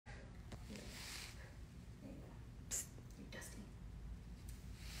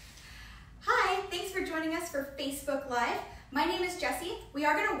for Facebook Live. My name is Jessi. We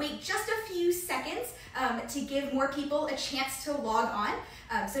are going to wait just a few seconds to give more people a chance to log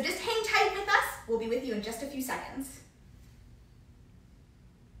on. So just hang tight with us. We'll be with you in just a few seconds.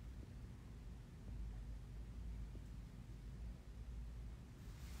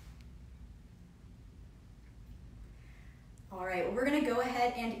 All right, well, we're gonna go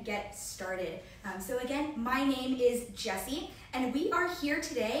ahead and get started. So again, my name is Jessi, and we are here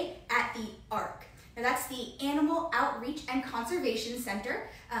today at the ARC. Now that's the Animal Outreach and Conservation Center.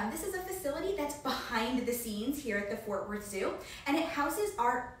 This is a facility that's behind the scenes here at the Fort Worth Zoo, and it houses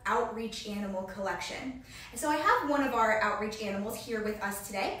our outreach animal collection. And so I have one of our outreach animals here with us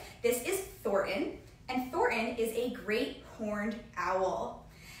today. This is Thornton, and Thornton is a great horned owl.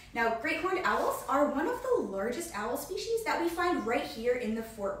 Now, great horned owls are one of the largest owl species that we find right here in the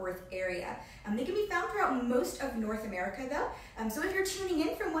Fort Worth area. They can be found throughout most of North America though. So if you're tuning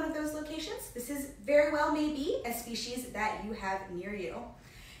in from one of those locations, this is very well may be a species that you have near you.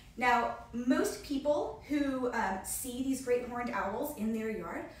 Now, most people who see these great horned owls in their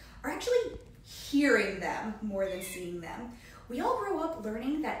yard are actually hearing them more than seeing them. We all grow up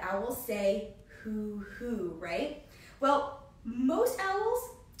learning that owls say hoo hoo, right? Well, most owls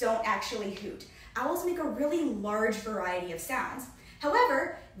don't actually hoot. Owls make a really large variety of sounds.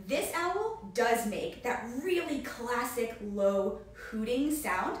 However, this owl does make that really classic low hooting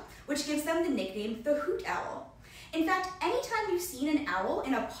sound, which gives them the nickname the hoot owl. In fact, anytime you've seen an owl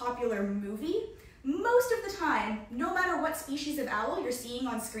in a popular movie, most of the time, no matter what species of owl you're seeing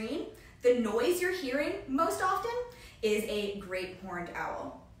on screen, the noise you're hearing most often is a great horned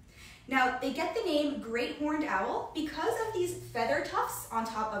owl. Now, they get the name great horned owl because of these feather tufts on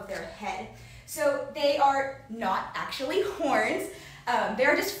top of their head. So they are not actually horns,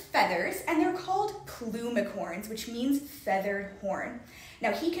 they're just feathers, and they're called plumicorns, which means feathered horn.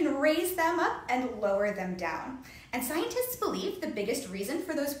 Now, he can raise them up and lower them down. And scientists believe the biggest reason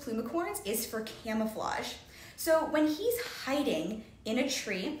for those plumicorns is for camouflage. So when he's hiding in a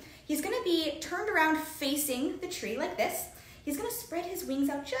tree, he's gonna be turned around facing the tree like this. He's gonna spread his wings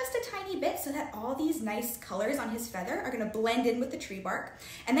out just a tiny bit so that all these nice colors on his feather are gonna blend in with the tree bark.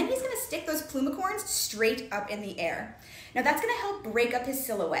 And then he's gonna stick those plumicorns straight up in the air. Now that's gonna help break up his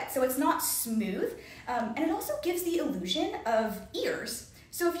silhouette so it's not smooth, and it also gives the illusion of ears.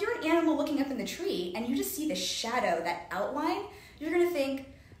 So if you're an animal looking up in the tree and you just see the shadow, that outline, you're gonna think,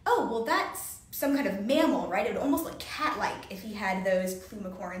 oh, well that's some kind of mammal, right? It would almost look cat-like if he had those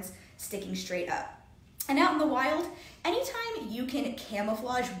plumicorns sticking straight up. And out in the wild, anytime you can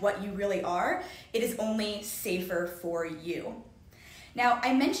camouflage what you really are, it is only safer for you. Now,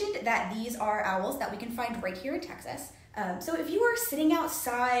 I mentioned that these are owls that we can find right here in Texas. So if you were sitting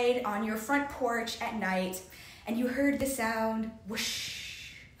outside on your front porch at night and you heard the sound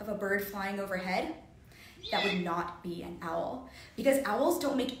whoosh of a bird flying overhead, that would not be an owl, because owls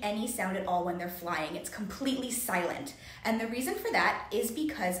don't make any sound at all when they're flying. It's completely silent. And the reason for that is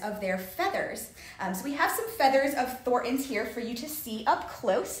because of their feathers. So we have some feathers of Thornton's here for you to see up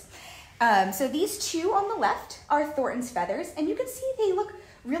close. So these two on the left are Thornton's feathers, and you can see they look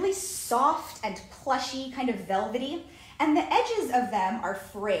really soft and plushy, kind of velvety, and the edges of them are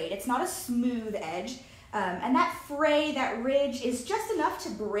frayed. It's not a smooth edge. And that fray, that ridge, is just enough to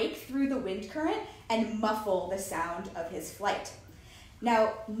break through the wind current and muffle the sound of his flight.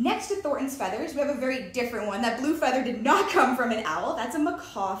 Now, next to Thornton's feathers, we have a very different one. That blue feather did not come from an owl. That's a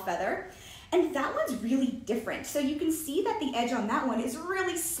macaw feather. And that one's really different. So you can see that the edge on that one is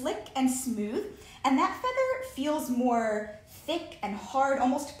really slick and smooth. And that feather feels more thick and hard,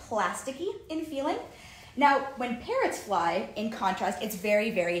 almost plasticky in feeling. Now, when parrots fly, in contrast, it's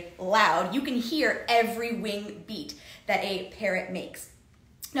very, very loud. You can hear every wing beat that a parrot makes.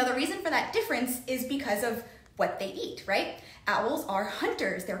 Now, the reason for that difference is because of what they eat, right? Owls are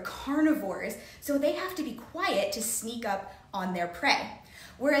hunters, they're carnivores, so they have to be quiet to sneak up on their prey.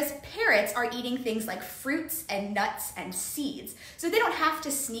 Whereas parrots are eating things like fruits and nuts and seeds, so they don't have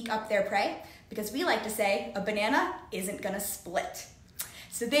to sneak up their prey, because we like to say a banana isn't gonna split.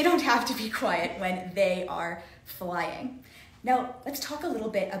 So they don't have to be quiet when they are flying. Now, let's talk a little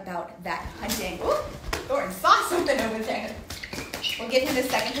bit about that hunting. Ooh, Thornton saw something over there. We'll give him a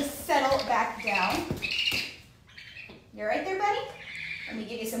second to settle back down. You're right there, buddy? Let me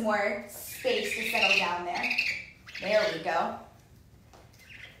give you some more space to settle down there. There we go.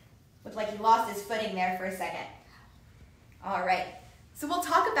 Looked like he lost his footing there for a second. All right, so we'll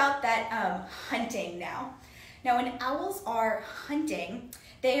talk about that hunting now. Now, when owls are hunting,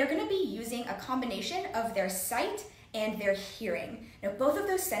 they are going to be using a combination of their sight and their hearing. Now, both of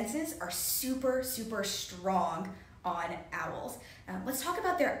those senses are super, super strong on owls. Let's talk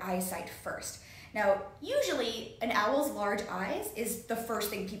about their eyesight first. Now, usually an owl's large eyes is the first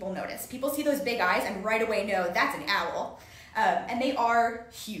thing people notice. People see those big eyes and right away know that's an owl. And they are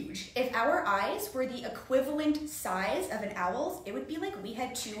huge. If our eyes were the equivalent size of an owl's, it would be like we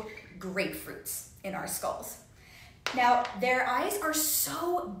had 2 grapefruits in our skulls. Now, their eyes are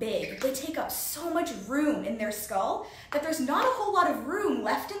so big, they take up so much room in their skull that there's not a whole lot of room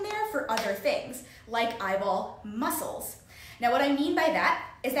left in there for other things, like eyeball muscles. Now, what I mean by that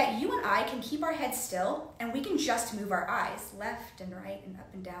is that you and I can keep our heads still and we can just move our eyes left and right and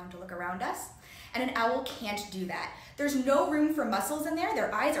up and down to look around us. And an owl can't do that. There's no room for muscles in there.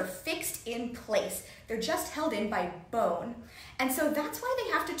 Their eyes are fixed in place. They're just held in by bone. And so that's why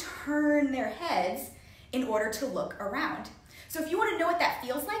they have to turn their heads in order to look around. So if you want to know what that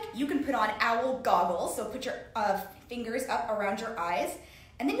feels like, you can put on owl goggles. So put your fingers up around your eyes,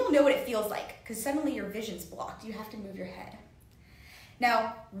 and then you'll know what it feels like, because suddenly your vision's blocked. You have to move your head.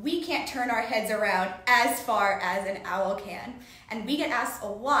 Now, we can't turn our heads around as far as an owl can, and we get asked a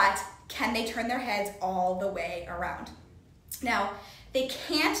lot, can they turn their heads all the way around? Now, they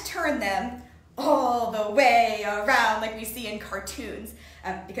can't turn them all the way around like we see in cartoons,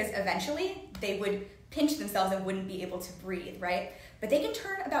 because eventually they would pinch themselves and wouldn't be able to breathe, right? But they can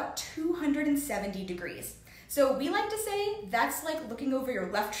turn about 270 degrees. So we like to say that's like looking over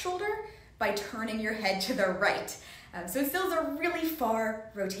your left shoulder by turning your head to the right. So it still is a really far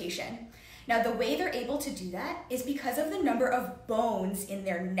rotation. Now, the way they're able to do that is because of the number of bones in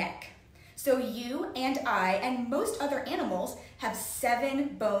their neck. So you and I and most other animals have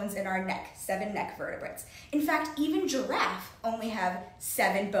 7 bones in our neck, 7 neck vertebrates. In fact, even giraffe only have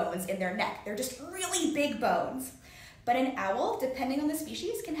 7 bones in their neck. They're just really big bones. But an owl, depending on the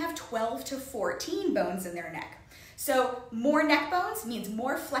species, can have 12 to 14 bones in their neck. So more neck bones means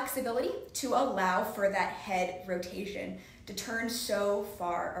more flexibility to allow for that head rotation to turn so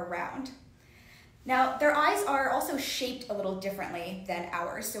far around. Now, their eyes are also shaped a little differently than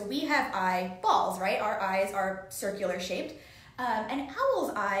ours. So we have eyeballs, right? Our eyes are circular shaped. An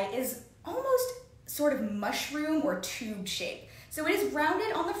owl's eye is almost sort of mushroom or tube shaped. So it is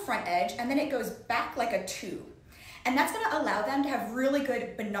rounded on the front edge and then it goes back like a tube. And that's gonna allow them to have really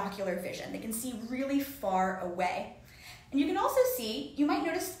good binocular vision. They can see really far away. And you can also see, you might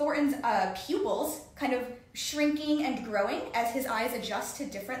notice Thornton's pupils kind of shrinking and growing as his eyes adjust to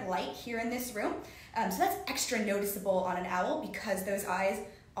different light here in this room. So that's extra noticeable on an owl because those eyes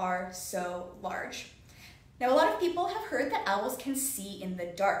are so large. Now, a lot of people have heard that owls can see in the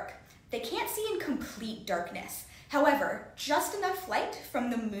dark. They can't see in complete darkness. However, just enough light from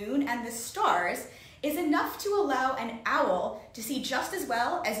the moon and the stars is enough to allow an owl to see just as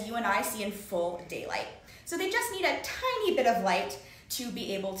well as you and I see in full daylight. So they just need a tiny bit of light to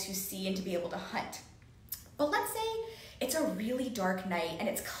be able to see and to be able to hunt. But let's say it's a really dark night and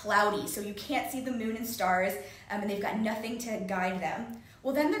it's cloudy, so you can't see the moon and stars, and they've got nothing to guide them.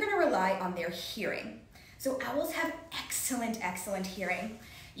 Well, then they're gonna rely on their hearing. So owls have excellent hearing.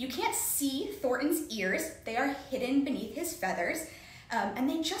 You can't see Thornton's ears. They are hidden beneath his feathers, and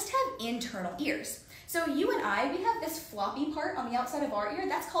they just have internal ears. So you and I, we have this floppy part on the outside of our ear.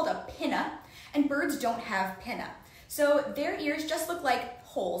 That's called a pinna, and birds don't have pinna. So their ears just look like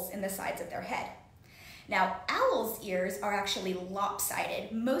holes in the sides of their head. Now, owls' ears are actually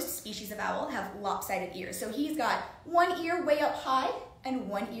lopsided. Most species of owl have lopsided ears. So he's got one ear way up high and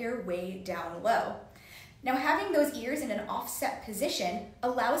one ear way down low. Now, having those ears in an offset position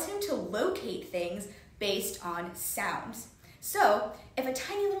allows him to locate things based on sounds. So, if a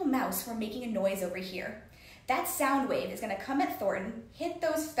tiny little mouse were making a noise over here, that sound wave is gonna come at Thornton, hit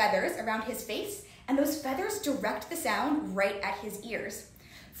those feathers around his face, and those feathers direct the sound right at his ears.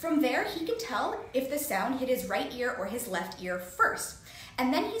 From there, he can tell if the sound hit his right ear or his left ear first.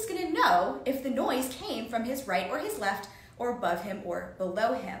 And then he's gonna know if the noise came from his right or his left or above him or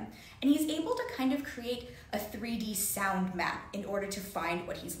below him. And he's able to kind of create a 3D sound map in order to find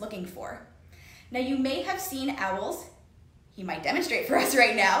what he's looking for. Now, you may have seen owls, he might demonstrate for us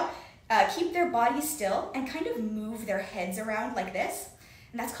right now, keep their bodies still and kind of move their heads around like this.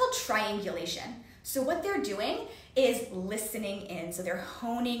 And that's called triangulation. So what they're doing is listening in. So they're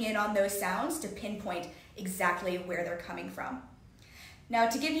honing in on those sounds to pinpoint exactly where they're coming from. Now,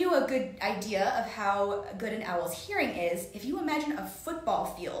 to give you a good idea of how good an owl's hearing is, if you imagine a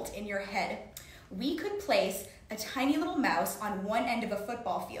football field in your head, we could place a tiny little mouse on one end of a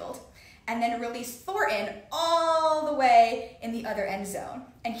football field and then release Thornton all the way in the other end zone.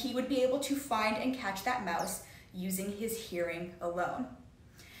 And he would be able to find and catch that mouse using his hearing alone.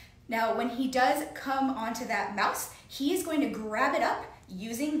 Now, when he does come onto that mouse, he is going to grab it up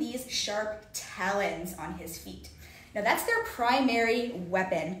using these sharp talons on his feet. Now, that's their primary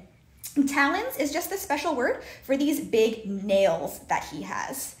weapon. Talons is just the special word for these big nails that he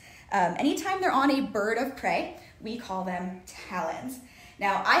has. Anytime they're on a bird of prey, we call them talons.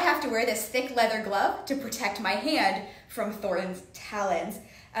 Now, I have to wear this thick leather glove to protect my hand from Thornton's talons.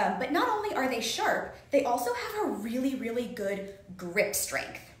 But not only are they sharp, they also have a really, really good grip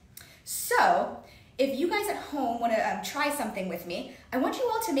strength. So, if you guys at home want to try something with me, I want you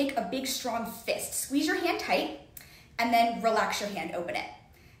all to make a big, strong fist. Squeeze your hand tight, and then relax your hand, open it.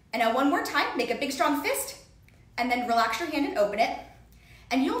 And now one more time, make a big, strong fist, and then relax your hand and open it.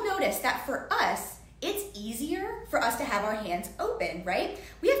 And you'll notice that for us, it's easier for us to have our hands open, right?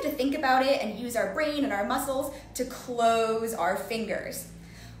 We have to think about it and use our brain and our muscles to close our fingers.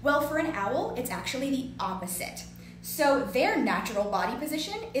 Well, for an owl, it's actually the opposite. So their natural body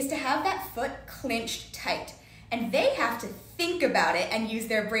position is to have that foot clinched tight. And they have to think about it and use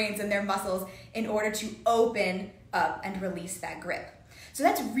their brains and their muscles in order to open up and release that grip. So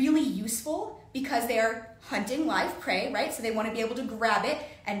that's really useful because they are hunting live prey, right? So they want to be able to grab it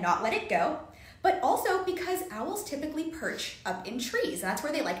and not let it go. But also because owls typically perch up in trees, and that's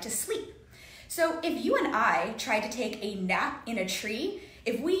where they like to sleep. So if you and I tried to take a nap in a tree,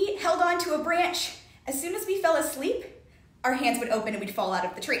 if we held on to a branch, as soon as we fell asleep, our hands would open and we'd fall out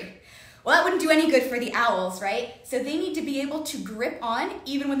of the tree. Well, that wouldn't do any good for the owls, right? So they need to be able to grip on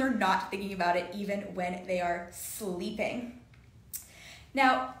even when they're not thinking about it, even when they are sleeping.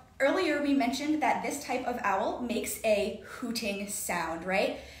 Now, earlier we mentioned that this type of owl makes a hooting sound,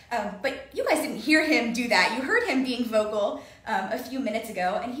 right? But you guys didn't hear him do that. You heard him being vocal a few minutes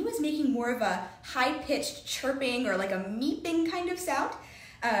ago, and he was making more of a high-pitched chirping or like a meeping kind of sound.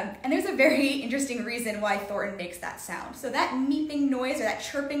 And there's a very interesting reason why Thornton makes that sound. So that meeping noise or that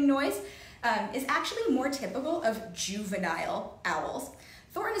chirping noise is actually more typical of juvenile owls.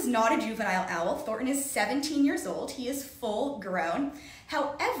 Thornton is not a juvenile owl. Thornton is 17 years old. He is full grown.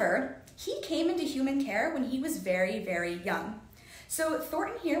 However, he came into human care when he was very, very young. So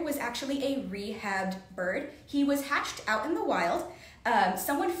Thornton here was actually a rehabbed bird. He was hatched out in the wild.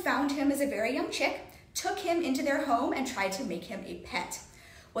 Someone found him as a very young chick, took him into their home and tried to make him a pet.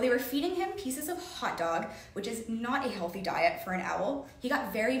 Well, they were feeding him pieces of hot dog, which is not a healthy diet for an owl. He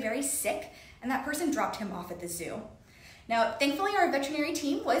got very, very sick, and that person dropped him off at the zoo. Now, thankfully, our veterinary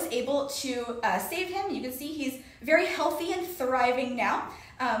team was able to save him. You can see he's very healthy and thriving now.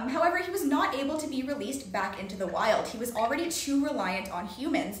 However, he was not able to be released back into the wild. He was already too reliant on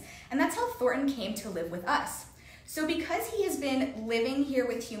humans, and that's how Thornton came to live with us. So because he has been living here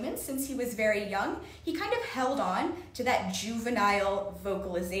with humans since he was very young, he kind of held on to that juvenile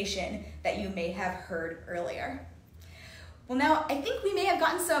vocalization that you may have heard earlier. Well, now I think we may have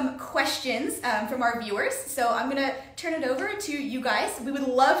gotten some questions from our viewers, so I'm gonna turn it over to you guys. We would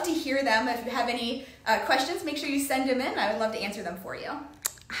love to hear them. If you have any questions, make sure you send them in. I would love to answer them for you.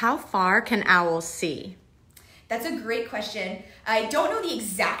 How far can owls see? That's a great question. I don't know the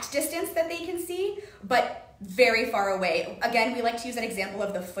exact distance that they can see, but very far away. Again, we like to use that example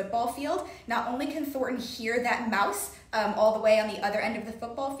of the football field. Not only can Thornton hear that mouse all the way on the other end of the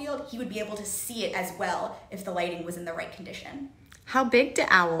football field, he would be able to see it as well if the lighting was in the right condition. How big do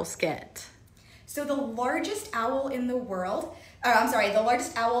owls get? So the largest owl in the world, the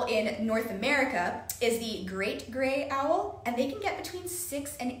largest owl in North America is the great gray owl, and they can get between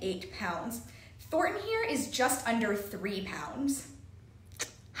 6 and 8 pounds. Thornton here is just under 3 pounds.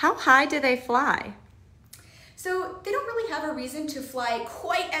 How high do they fly? So they don't really have a reason to fly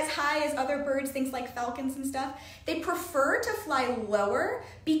quite as high as other birds, things like falcons and stuff. They prefer to fly lower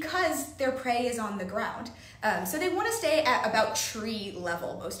because their prey is on the ground. So they want to stay at about tree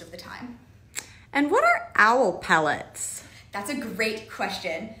level most of the time. And what are owl pellets? That's a great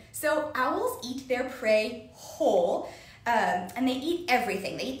question. So owls eat their prey whole, and they eat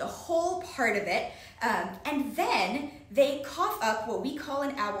everything. They eat the whole part of it, and then they cough up what we call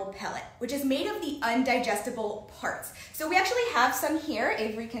an owl pellet, which is made of the undigestible parts. So we actually have some here.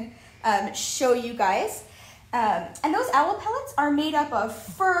 Avery can show you guys. And those owl pellets are made up of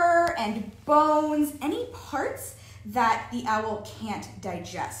fur and bones, any parts that the owl can't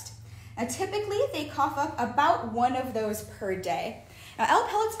digest. Now, typically, they cough up about 1 of those per day. Now, owl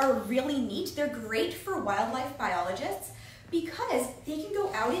pellets are really neat. They're great for wildlife biologists because they can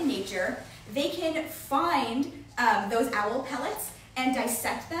go out in nature, they can find those owl pellets and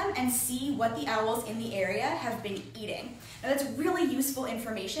dissect them and see what the owls in the area have been eating. Now, that's really useful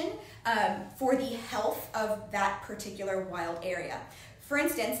information for the health of that particular wild area. For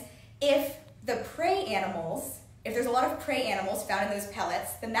instance, if there's a lot of prey animals found in those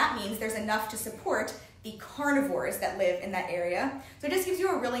pellets, then that means there's enough to support the carnivores that live in that area. So it just gives you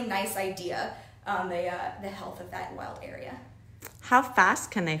a really nice idea on the health of that wild area. How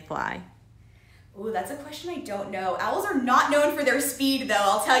fast can they fly? Ooh, that's a question I don't know. Owls are not known for their speed, though,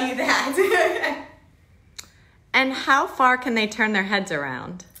 I'll tell you that. And how far can they turn their heads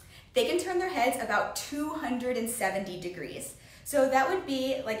around? They can turn their heads about 270 degrees. So that would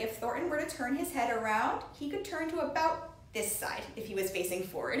be like if Thornton were to turn his head around, he could turn to about this side if he was facing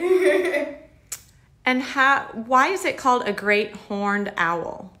forward. And why is it called a great horned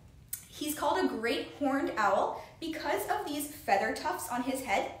owl? He's called a great horned owl because of these feather tufts on his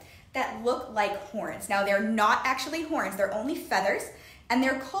head that look like horns. Now, they're not actually horns, they're only feathers, and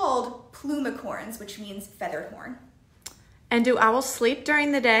they're called plumicorns, which means feathered horn. And do owls sleep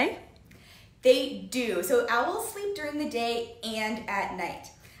during the day? They do. So owls sleep during the day and at night.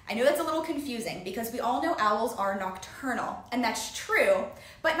 I know that's a little confusing because we all know owls are nocturnal, and that's true,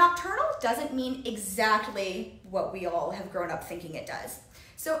 but nocturnal doesn't mean exactly what we all have grown up thinking it does.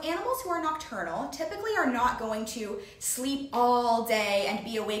 So animals who are nocturnal typically are not going to sleep all day and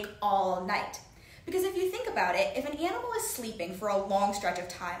be awake all night. Because if you think about it, if an animal is sleeping for a long stretch of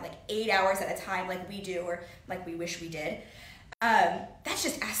time, like 8 hours at a time like we do, or like we wish we did, that's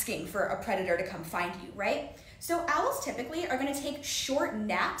just asking for a predator to come find you, right? So owls typically are going to take short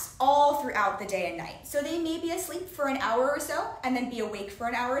naps all throughout the day and night. So they may be asleep for an hour or so, and then be awake for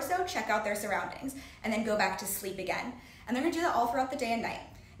an hour or so, check out their surroundings, and then go back to sleep again. And they're going to do that all throughout the day and night.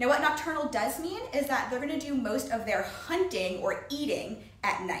 Now, what nocturnal does mean is that they're going to do most of their hunting or eating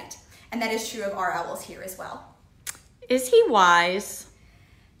at night. And that is true of our owls here as well. Is he wise?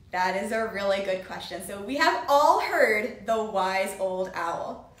 That is a really good question. So we have all heard the wise old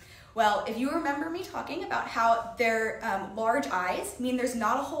owl. Well, if you remember me talking about how their large eyes mean there's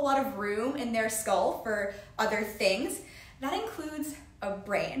not a whole lot of room in their skull for other things, that includes a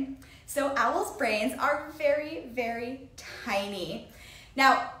brain. So owls' brains are very, very tiny.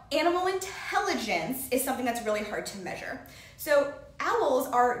 Now, animal intelligence is something that's really hard to measure. So owls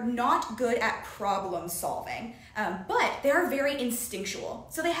are not good at problem solving, but they're very instinctual.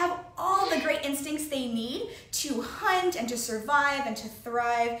 So they have all the great instincts they need to hunt and to survive and to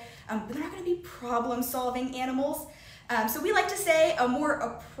thrive, but they're not going to be problem solving animals. So we like to say a more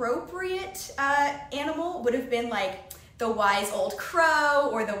appropriate animal would have been like the wise old crow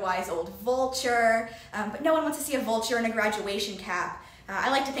or the wise old vulture, but no one wants to see a vulture in a graduation cap. I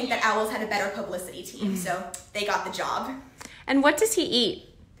like to think that owls had a better publicity team, so they got the job. And what does he eat?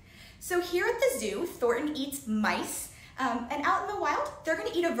 So here at the zoo, Thornton eats mice, and out in the wild, they're going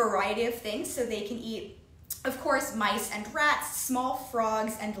to eat a variety of things. So they can eat, of course, mice and rats, small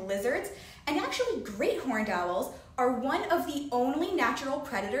frogs and lizards, and actually great horned owls are one of the only natural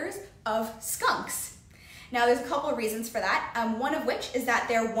predators of skunks. Now, there's a couple of reasons for that, one of which is that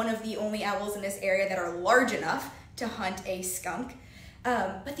they're one of the only owls in this area that are large enough to hunt a skunk.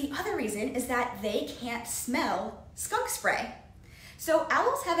 But the other reason is that they can't smell skunk spray. So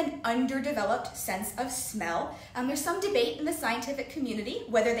owls have an underdeveloped sense of smell. There's some debate in the scientific community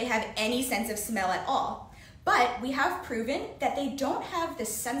whether they have any sense of smell at all. But we have proven that they don't have the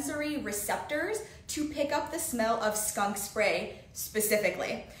sensory receptors to pick up the smell of skunk spray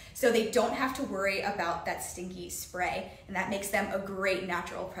specifically. So they don't have to worry about that stinky spray, and that makes them a great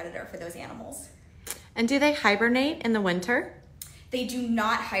natural predator for those animals. And do they hibernate in the winter? They do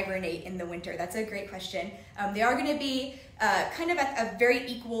not hibernate in the winter. That's a great question. They are going to be kind of at a very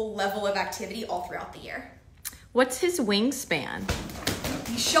equal level of activity all throughout the year. What's his wingspan?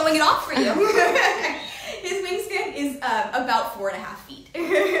 He's showing it off for you. His wingspan is about 4.5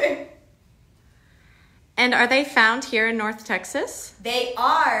 feet. And are they found here in North Texas? They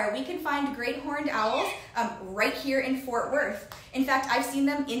are. We can find great horned owls right here in Fort Worth. In fact, I've seen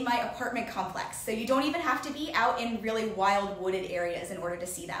them in my apartment complex, so you don't even have to be out in really wild wooded areas in order to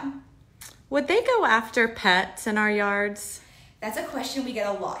see them. Would they go after pets in our yards? That's a question we get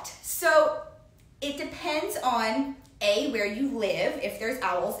a lot. So it depends on A, where you live, if there's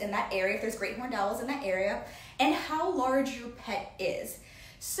owls in that area, if there's great horned owls in that area, and how large your pet is.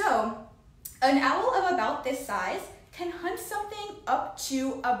 So an owl of about this size can hunt something up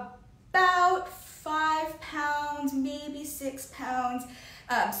to about 5 pounds, maybe 6 pounds.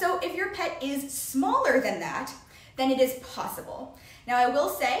 So if your pet is smaller than that, then it is possible. Now I will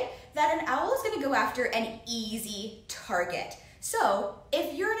say that an owl is going to go after an easy target. So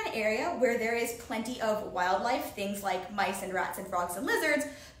if you're in an area where there is plenty of wildlife, things like mice and rats and frogs and lizards,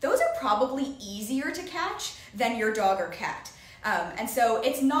 those are probably easier to catch than your dog or cat. And so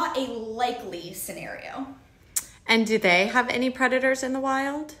it's not a likely scenario. And do they have any predators in the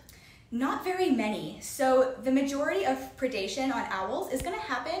wild? Not very many. So the majority of predation on owls is going to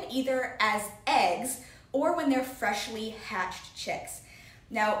happen either as eggs or when they're freshly hatched chicks.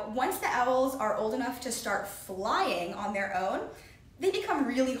 Now, once the owls are old enough to start flying on their own, they become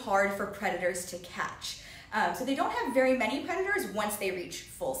really hard for predators to catch. So they don't have very many predators once they reach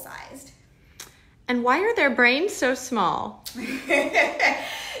full-sized. And why are their brains so small? So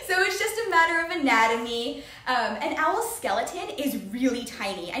it's just a matter of anatomy. An owl's skeleton is really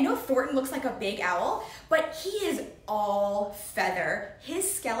tiny. I know Thornton looks like a big owl, but he is all feather.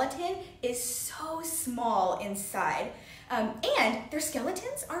 His skeleton is so small inside. And their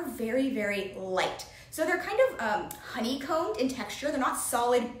skeletons are very, very light. So they're kind of honeycombed in texture. They're not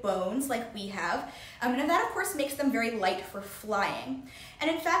solid bones like we have. And that, of course, makes them very light for flying. And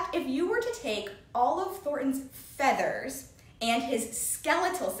in fact, if you were to take all of Thornton's feathers and his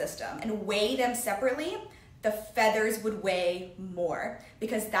skeletal system and weigh them separately, the feathers would weigh more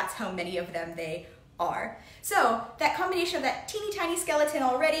because that's how many of them they are. So that combination of that teeny tiny skeleton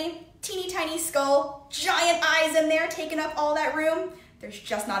already, teeny tiny skull, giant eyes in there taking up all that room, there's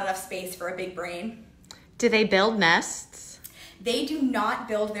just not enough space for a big brain. Do they build nests? They do not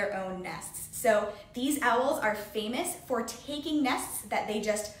build their own nests. So these owls are famous for taking nests that they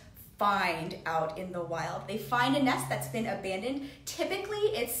just find out in the wild. They find a nest that's been abandoned. Typically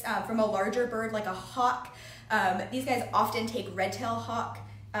it's from a larger bird like a hawk. These guys often take red-tailed hawk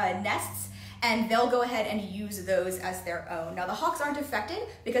nests, and they'll go ahead and use those as their own. Now the hawks aren't affected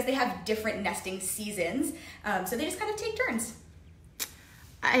because they have different nesting seasons, so they just kind of take turns.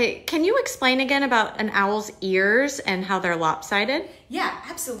 Can you explain again about an owl's ears and how they're lopsided? Yeah,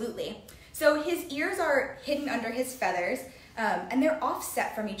 absolutely. So his ears are hidden under his feathers, and they're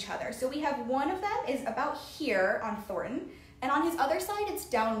offset from each other. So we have one of them is about here on Thornton, and on his other side it's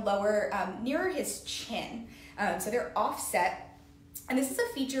down lower nearer his chin. So they're offset, and this is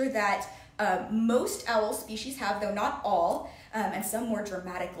a feature that most owl species have, though not all, and some more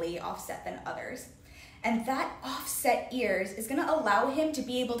dramatically offset than others. And that offset ears is gonna allow him to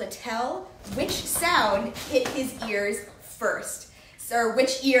be able to tell which sound hit his ears first. So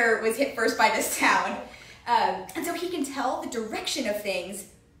which ear was hit first by this sound. And so he can tell the direction of things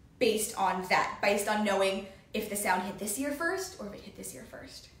based on that, based on knowing if the sound hit this ear first or if it hit this ear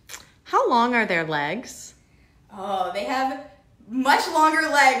first. How long are their legs? Oh, they have much longer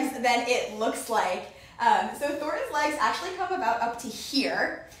legs than it looks like. So Thornton's legs actually come about up to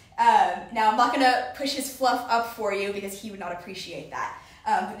here. Now I'm not gonna push his fluff up for you because he would not appreciate that.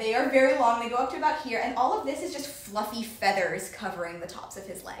 But they are very long, they go up to about here, and all of this is just fluffy feathers covering the tops of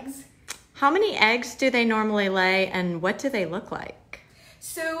his legs. How many eggs do they normally lay, and what do they look like?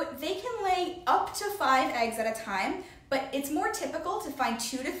 So they can lay up to 5 eggs at a time, but it's more typical to find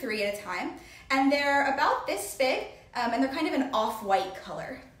 2 to 3 at a time, and they're about this big, and they're kind of an off-white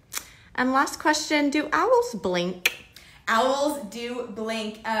color. And last question, do owls blink? Owls do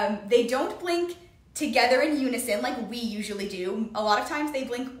blink. They don't blink together in unison like we usually do. A lot of times they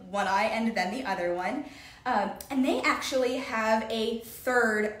blink one eye and then the other one. And they actually have a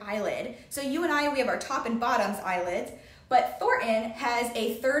third eyelid. So you and I, we have our top and bottoms eyelids, but Thornton has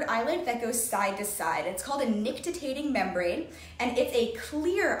a third eyelid that goes side to side. It's called a nictitating membrane, and it's a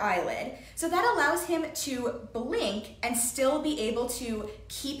clear eyelid. So that allows him to blink and still be able to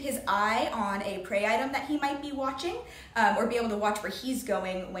keep his eye on a prey item that he might be watching, or be able to watch where he's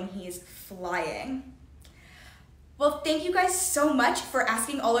going when he's flying. Well, thank you guys so much for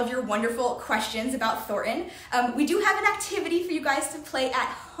asking all of your wonderful questions about Thornton. We do have an activity for you guys to play at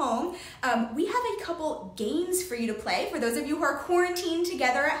home. We have a couple games for you to play for those of you who are quarantined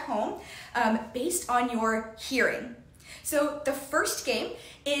together at home based on your hearing. So the first game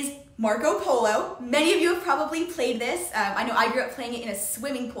is Marco Polo. Many of you have probably played this. I know I grew up playing it in a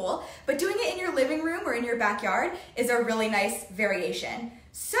swimming pool, but doing it in your living room or in your backyard is a really nice variation.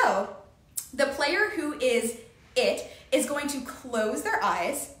 So the player who is going to close their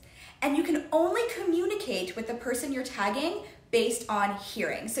eyes, and you can only communicate with the person you're tagging based on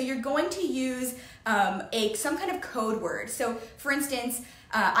hearing. So you're going to use some kind of code word. So for instance,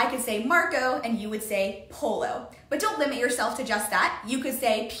 I could say Marco and you would say polo, but don't limit yourself to just that. You could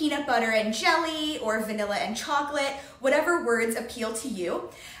say peanut butter and jelly or vanilla and chocolate, whatever words appeal to you.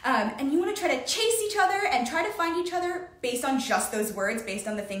 And you want to try to chase each other and try to find each other based on just those words, based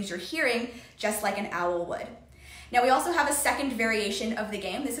on the things you're hearing, just like an owl would. Now we also have a second variation of the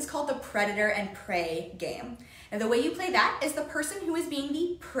game. This is called the predator and prey game. Now the way you play that is the person who is being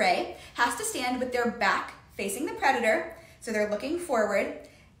the prey has to stand with their back facing the predator, so they're looking forward,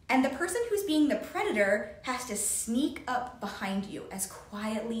 and the person who's being the predator has to sneak up behind you as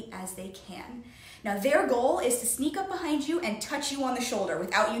quietly as they can. Now their goal is to sneak up behind you and touch you on the shoulder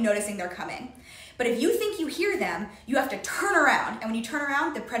without you noticing they're coming. But if you think you hear them, you have to turn around, and when you turn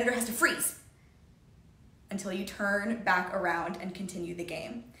around, the predator has to freeze until you turn back around and continue the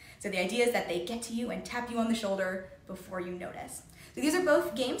game. So the idea is that they get to you and tap you on the shoulder before you notice. So these are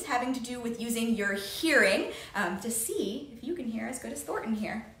both games having to do with using your hearing. To see if you can hear us, go to Thornton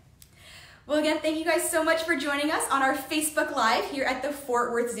here. Well, again, thank you guys so much for joining us on our Facebook Live here at the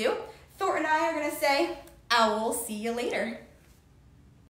Fort Worth Zoo. Thornton and I are going to say, I will see you later.